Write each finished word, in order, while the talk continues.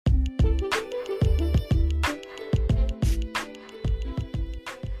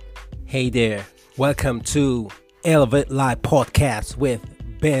Hey there, welcome to Elevate Live Podcast with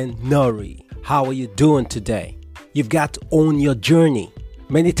Ben Nori. How are you doing today? You've got to own your journey.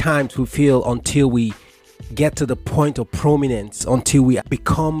 Many times we feel until we get to the point of prominence, until we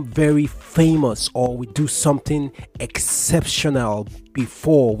become very famous or we do something exceptional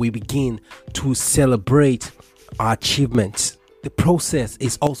before we begin to celebrate our achievements. The process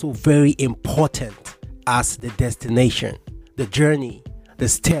is also very important as the destination, the journey, the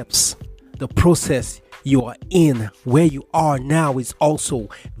steps, the process you are in, where you are now is also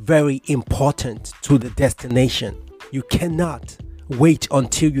very important to the destination. You cannot wait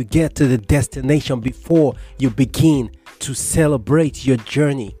until you get to the destination before you begin to celebrate your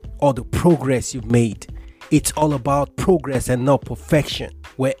journey or the progress you've made. It's all about progress and not perfection.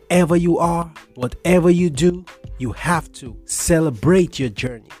 Wherever you are, whatever you do, you have to celebrate your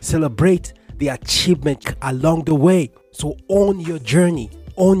journey. Celebrate the achievement along the way. So own your journey,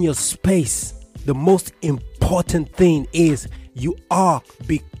 own your space. The most important thing is you are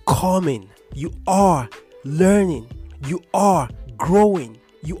becoming, you are learning, you are growing,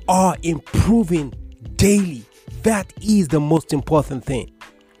 you are improving daily. That is the most important thing.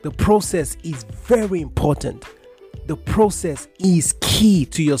 The process is very important. The process is key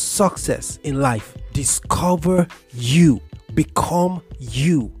to your success in life. Discover you, become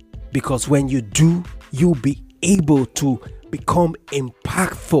you, because when you do, you'll be able to become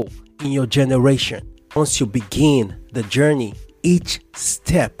impactful in your generation. Once you begin the journey, each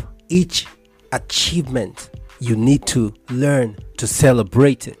step, each achievement, you need to learn to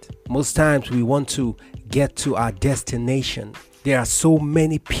celebrate it. Most times we want to get to our destination. There are so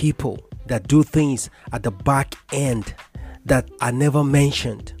many people that do things at the back end that are never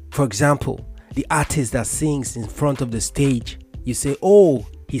mentioned. For example, the artist that sings in front of the stage, you say, oh,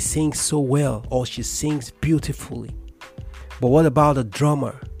 he sings so well or she sings beautifully. But what about the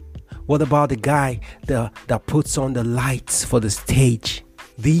drummer? What about the guy that puts on the lights for the stage?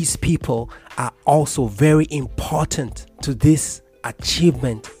 These people are also very important to this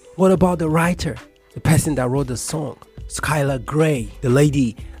achievement. What about the writer? The person that wrote the song? Skylar Grey, the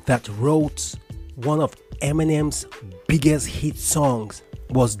lady that wrote one of Eminem's biggest hit songs,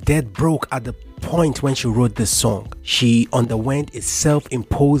 was dead broke at the point when she wrote this song. She underwent a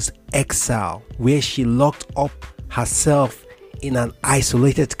self-imposed exile where she locked up herself in an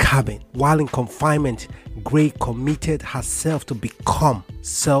isolated cabin. While in confinement, Grey committed herself to become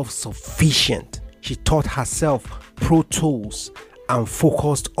self-sufficient. She taught herself Pro Tools and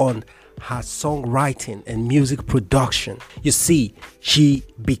focused on her songwriting and music production. You see, she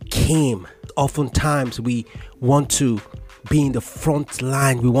became, oftentimes we want to be in the front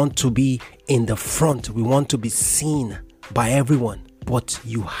line. We want to be in the front. We want to be seen by everyone. But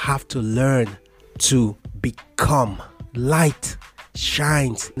you have to learn to become. Light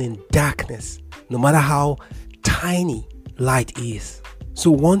shines in darkness, no matter how tiny light is. So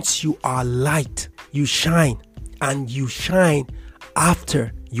once you are light, you shine, and you shine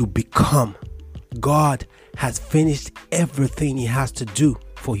after you become. God has finished everything He has to do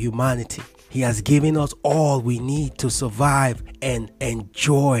for humanity. He has given us all we need to survive and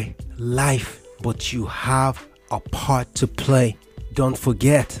enjoy life. But you have a part to play. Don't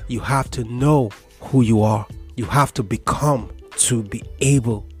forget, you have to know who you are. You have to become to be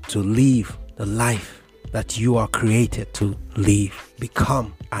able to live the life that you are created to live.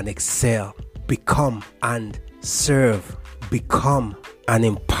 Become and excel. Become and serve. Become and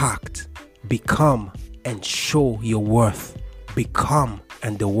impact. Become and show your worth. Become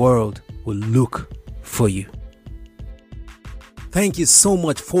and the world will look for you. Thank you so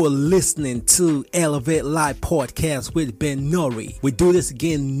much for listening to Elevate Live Podcast with Ben Nori. We do this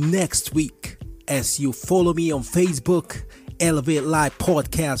again next week. As you follow me on Facebook, Elevate Live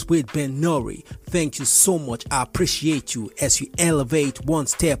Podcast with Ben Nori. Thank you so much. I appreciate you as you elevate one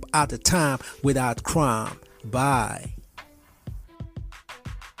step at a time without crime. Bye.